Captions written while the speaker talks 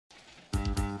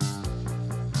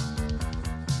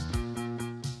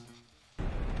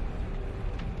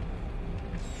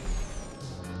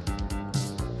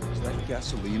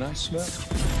gasoline I smell?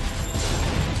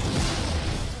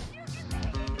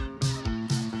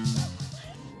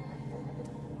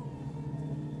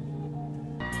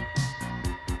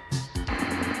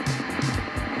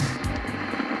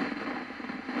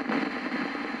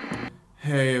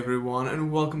 Hey everyone,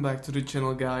 and welcome back to the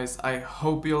channel, guys. I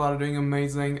hope you all are doing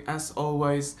amazing as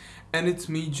always, and it's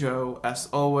me, Joe, as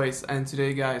always. And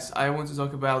today, guys, I want to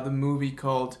talk about the movie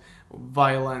called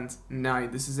Violent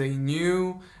Night. This is a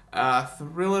new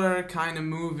thriller kind of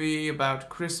movie about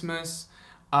Christmas,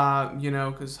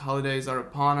 because holidays are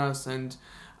upon us, and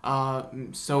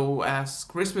so as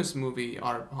Christmas movie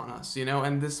are upon us,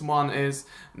 and this one is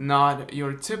not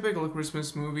your typical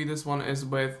Christmas movie. This one is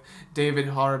with David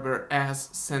Harbour as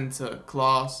Santa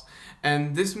Claus,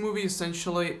 and this movie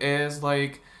essentially is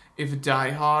like if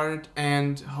Die Hard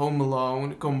and Home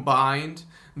Alone combined.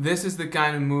 This is the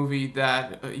kind of movie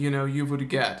that you would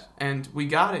get, and we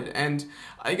got it. And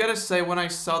I gotta say, when I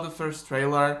saw the first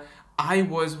trailer, I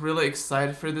was really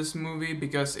excited for this movie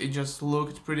because it just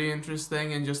looked pretty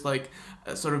interesting and just like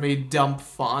sort of a dumb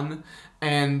fun.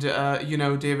 And,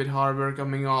 David Harbour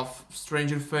coming off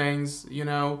Stranger Things,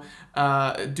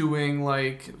 doing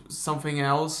like something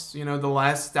else, the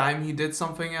last time he did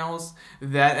something else,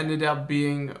 that ended up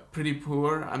being pretty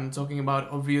poor. I'm talking about,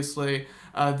 obviously,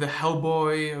 the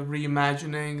Hellboy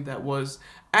reimagining that was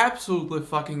absolutely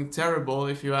fucking terrible,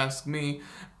 if you ask me.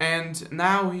 And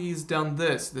now he's done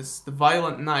The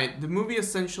Violent Night. The movie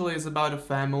essentially is about a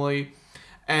family,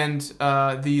 and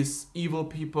these evil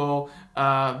people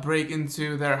break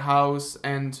into their house,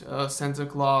 and Santa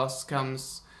Claus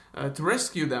comes to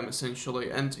rescue them, essentially,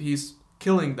 and he's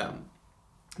killing them.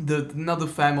 Not the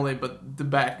family, but the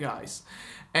bad guys.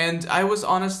 And I was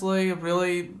honestly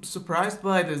really surprised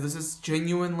by this. This is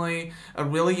genuinely a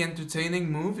really entertaining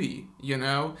movie,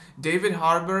 David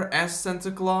Harbour as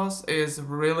Santa Claus is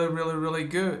really, really, really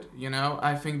good,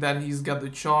 I think that he's got the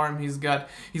charm, he's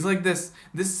like this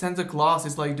Santa Claus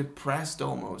is like depressed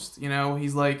almost,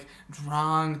 he's like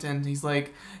drunk, and he's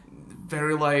like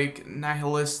very like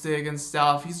nihilistic and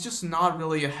stuff. He's just not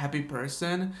really a happy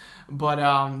person, but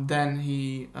then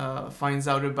he finds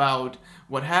out about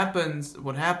what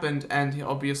happened, and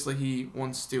he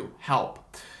wants to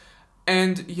help.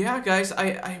 And yeah, guys,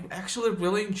 I actually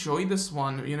really enjoyed this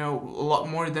one, a lot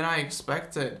more than I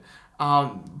expected.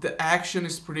 The action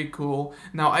is pretty cool.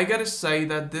 Now, I gotta say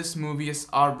that this movie is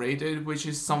R-rated, which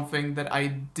is something that I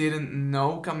didn't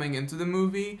know coming into the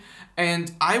movie.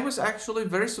 And I was actually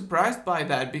very surprised by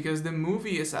that, because the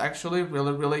movie is actually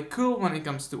really, really cool when it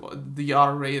comes to the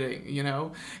R rating,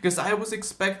 Because I was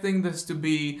expecting this to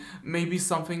be maybe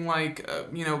something like,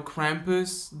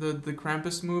 Krampus, the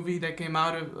Krampus movie that came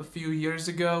out a few years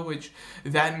ago, which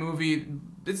that movie,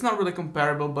 it's not really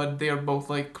comparable, but they are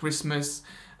both like Christmas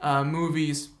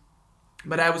movies.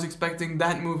 But I was expecting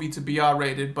that movie to be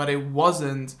R-rated, but it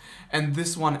wasn't, and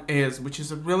this one is, which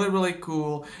is really, really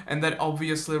cool, and that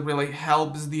obviously really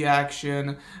helps the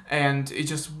action, and it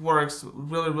just works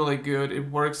really, really good. It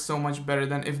works so much better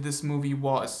than if this movie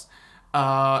was.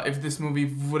 If this movie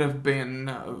would have been,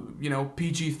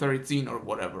 PG-13 or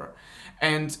whatever.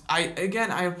 And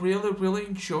I really, really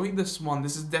enjoyed this one.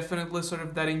 This is definitely sort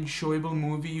of that enjoyable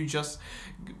movie. You just,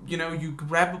 you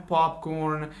grab a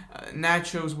popcorn,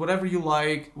 nachos, whatever you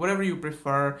like, whatever you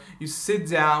prefer. You sit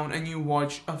down and you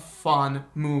watch a fun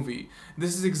movie.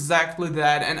 This is exactly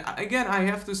that. And again, I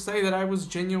have to say that I was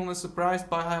genuinely surprised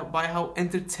by how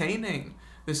entertaining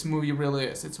this movie really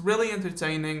is. It's really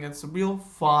entertaining, it's real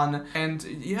fun, and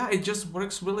yeah, it just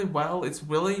works really well. It's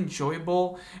really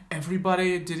enjoyable.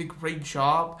 Everybody did a great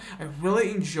job. I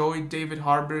really enjoyed David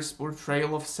Harbour's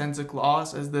portrayal of Santa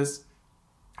Claus as this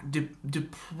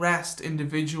depressed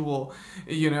individual.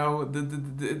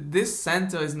 This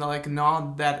Santa is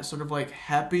not that sort of like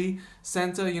happy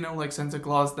Santa, like Santa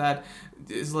Claus that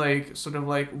is like sort of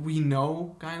like we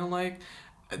know, kind of like.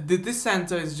 This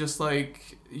Santa is just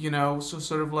like,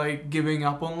 sort of like giving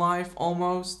up on life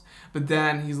almost, but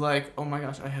then he's like, oh my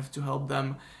gosh, I have to help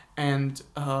them, and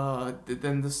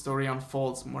then the story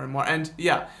unfolds more and more, and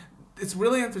yeah, it's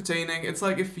really entertaining. It's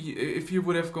like if you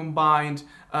would have combined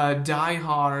Die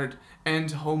Hard and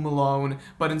Home Alone,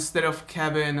 but instead of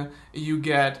Kevin, you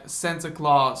get Santa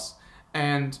Claus,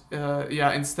 and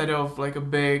instead of like a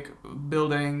big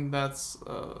building that's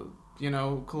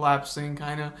collapsing,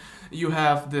 kind of, you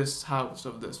have this house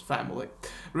of this family.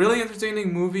 Really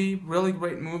entertaining movie, really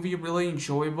great movie, really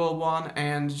enjoyable one,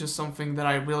 and just something that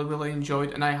I really, really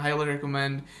enjoyed, and I highly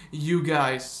recommend you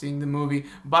guys seeing the movie.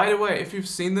 By the way, if you've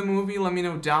seen the movie, let me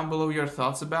know down below your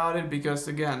thoughts about it, because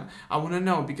again, I want to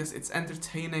know, because it's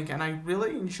entertaining, and I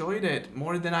really enjoyed it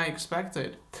more than I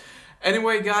expected.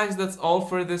 Anyway, guys, that's all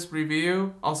for this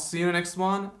review. I'll see you in the next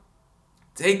one.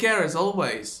 Take care as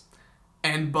always,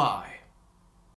 and bye.